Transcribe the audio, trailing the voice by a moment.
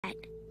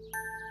that.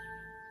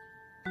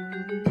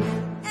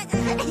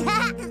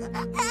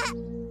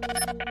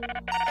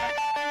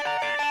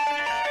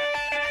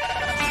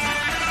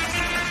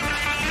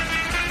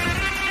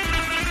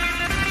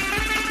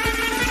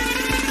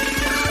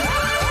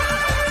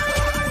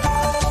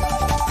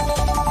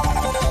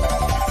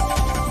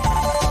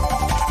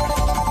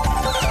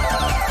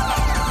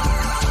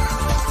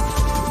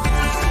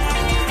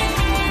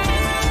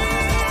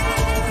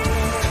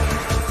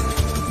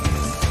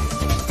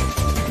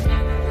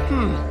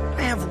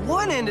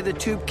 End of the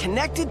tube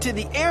connected to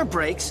the air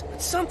brakes,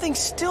 but something's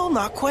still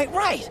not quite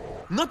right.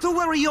 Not to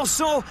worry,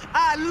 Yoso.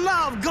 I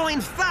love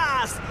going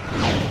fast.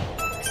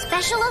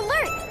 Special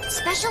alert!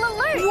 Special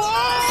alert!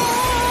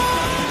 Whoa!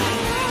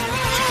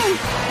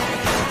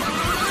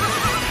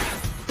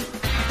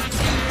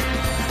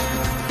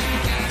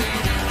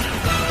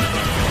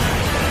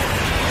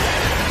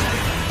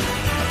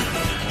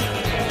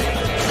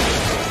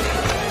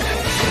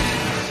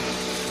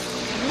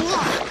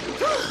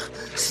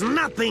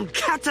 Snapping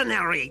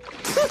catenary.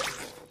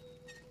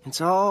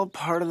 It's all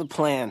part of the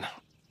plan.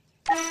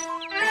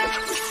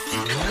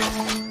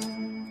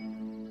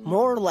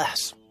 More or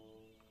less.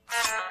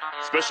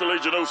 Special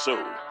Agent Oso,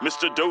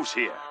 Mr. Dose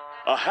here.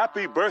 A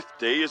happy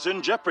birthday is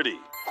in jeopardy.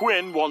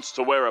 Quinn wants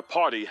to wear a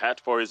party hat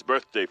for his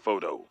birthday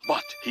photo,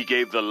 but he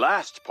gave the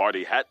last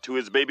party hat to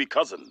his baby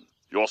cousin.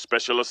 Your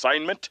special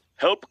assignment?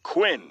 Help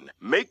Quinn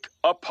make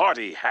a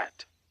party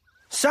hat.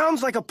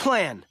 Sounds like a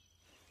plan,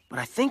 but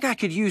I think I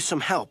could use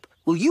some help.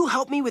 Will you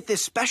help me with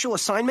this special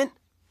assignment?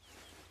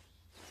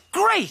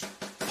 Great!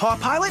 Paw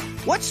Pilot,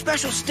 what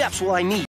special steps will I need?